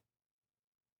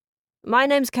My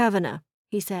name's Kavanagh,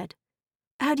 he said.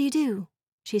 How do you do?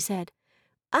 She said.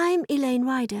 I'm Elaine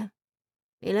Ryder.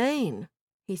 Elaine,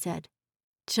 he said.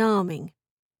 Charming.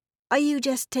 Are you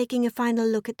just taking a final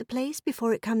look at the place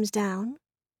before it comes down?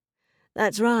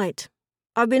 That's right.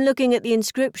 I've been looking at the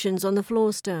inscriptions on the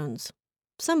floor stones.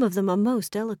 Some of them are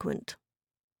most eloquent.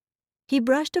 He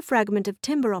brushed a fragment of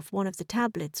timber off one of the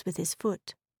tablets with his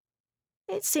foot.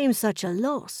 It seems such a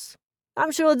loss.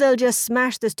 I'm sure they'll just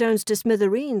smash the stones to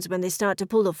smithereens when they start to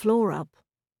pull the floor up.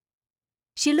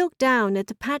 She looked down at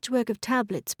the patchwork of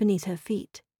tablets beneath her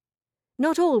feet.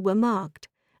 Not all were marked,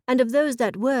 and of those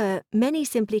that were, many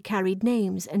simply carried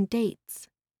names and dates.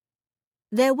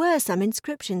 There were some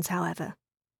inscriptions, however.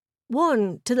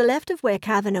 One, to the left of where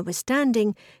Kavanagh was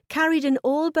standing, carried an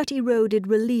all-but eroded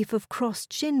relief of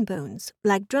crossed shin bones,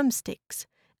 like drumsticks,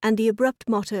 and the abrupt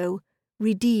motto,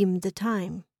 "Redeem the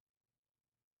time."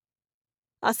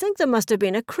 I think there must have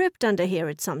been a crypt under here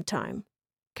at some time,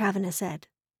 Kavanagh said.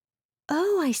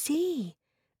 Oh, I see.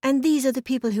 And these are the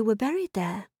people who were buried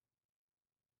there.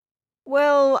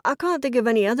 Well, I can't think of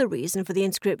any other reason for the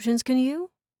inscriptions, can you?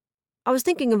 I was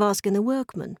thinking of asking the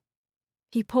workmen.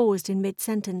 He paused in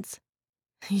mid-sentence.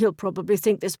 You'll probably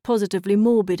think this positively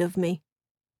morbid of me.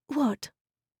 What?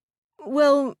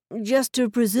 Well, just to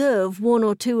preserve one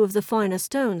or two of the finer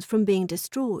stones from being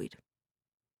destroyed.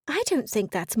 I don't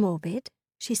think that's morbid,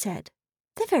 she said.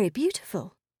 They're very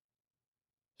beautiful.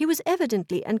 He was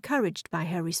evidently encouraged by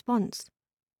her response.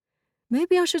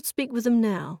 Maybe I should speak with them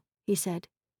now, he said.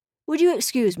 Would you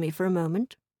excuse me for a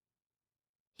moment?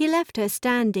 He left her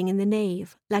standing in the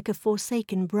nave like a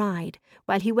forsaken bride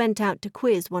while he went out to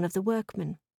quiz one of the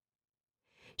workmen.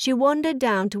 She wandered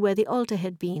down to where the altar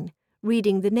had been,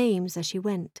 reading the names as she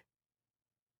went.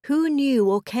 Who knew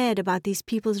or cared about these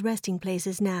people's resting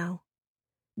places now?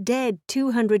 Dead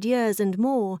 200 years and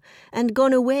more, and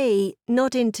gone away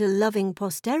not into loving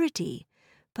posterity,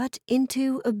 but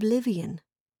into oblivion.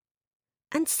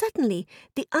 And suddenly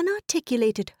the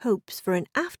unarticulated hopes for an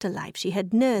afterlife she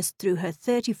had nursed through her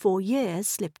 34 years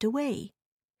slipped away.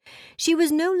 She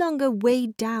was no longer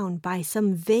weighed down by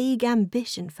some vague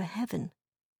ambition for heaven.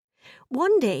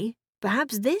 One day,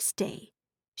 perhaps this day,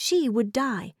 she would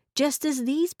die just as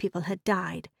these people had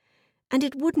died, and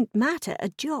it wouldn't matter a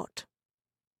jot.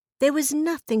 There was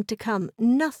nothing to come,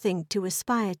 nothing to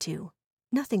aspire to,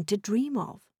 nothing to dream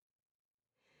of.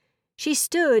 She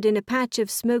stood in a patch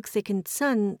of smoke-thickened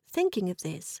sun thinking of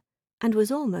this, and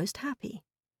was almost happy.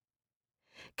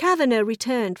 Kavanagh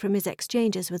returned from his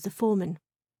exchanges with the foreman.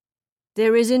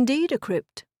 There is indeed a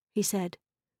crypt, he said,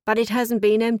 but it hasn't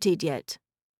been emptied yet.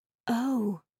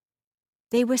 Oh.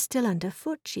 They were still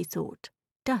underfoot, she thought,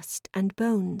 dust and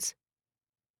bones.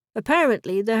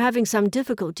 Apparently they're having some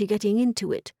difficulty getting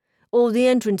into it. All the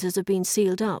entrances have been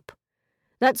sealed up.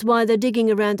 That's why they're digging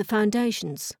around the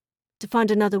foundations, to find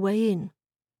another way in.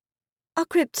 Are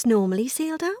crypts normally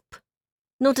sealed up?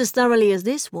 Not as thoroughly as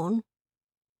this one.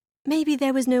 Maybe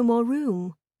there was no more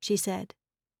room, she said.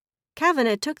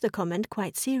 Kavanagh took the comment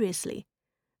quite seriously.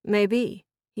 Maybe,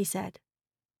 he said.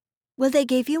 Well, they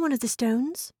gave you one of the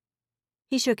stones?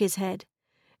 He shook his head.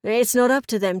 It's not up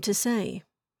to them to say.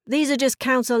 These are just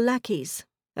council lackeys.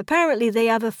 Apparently they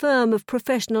have a firm of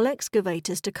professional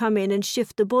excavators to come in and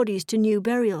shift the bodies to new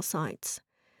burial sites.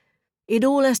 It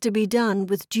all has to be done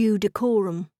with due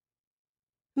decorum.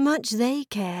 Much they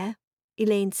care,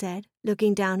 Elaine said,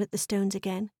 looking down at the stones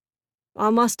again. I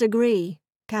must agree,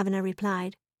 Kavanagh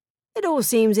replied. It all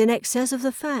seems in excess of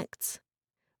the facts.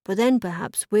 But then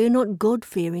perhaps we're not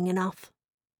God-fearing enough.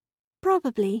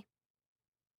 Probably.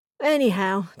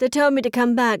 Anyhow, they told me to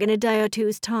come back in a day or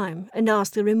two's time and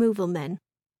ask the removal men.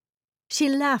 She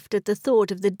laughed at the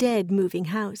thought of the dead moving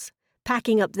house,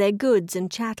 packing up their goods and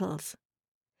chattels.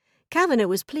 Kavanagh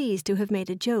was pleased to have made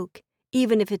a joke,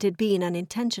 even if it had been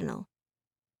unintentional.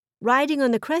 Riding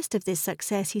on the crest of this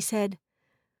success, he said,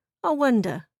 I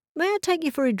wonder, may I take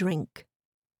you for a drink?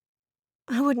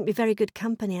 I wouldn't be very good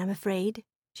company, I'm afraid,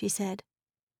 she said.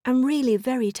 I'm really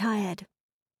very tired.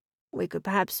 We could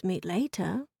perhaps meet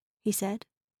later, he said.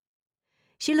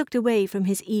 She looked away from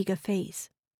his eager face.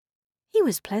 He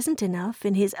was pleasant enough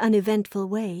in his uneventful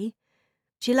way.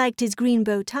 She liked his green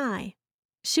bow tie,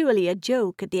 surely a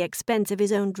joke at the expense of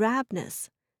his own drabness.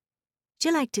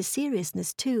 She liked his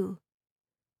seriousness, too.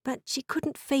 But she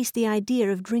couldn't face the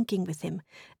idea of drinking with him,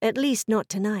 at least not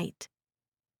tonight.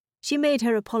 She made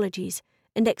her apologies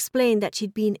and explained that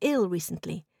she'd been ill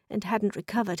recently and hadn't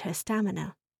recovered her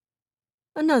stamina.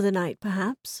 Another night,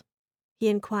 perhaps? He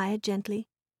inquired gently.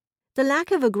 The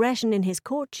lack of aggression in his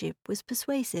courtship was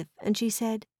persuasive, and she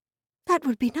said, That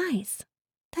would be nice.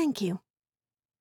 Thank you.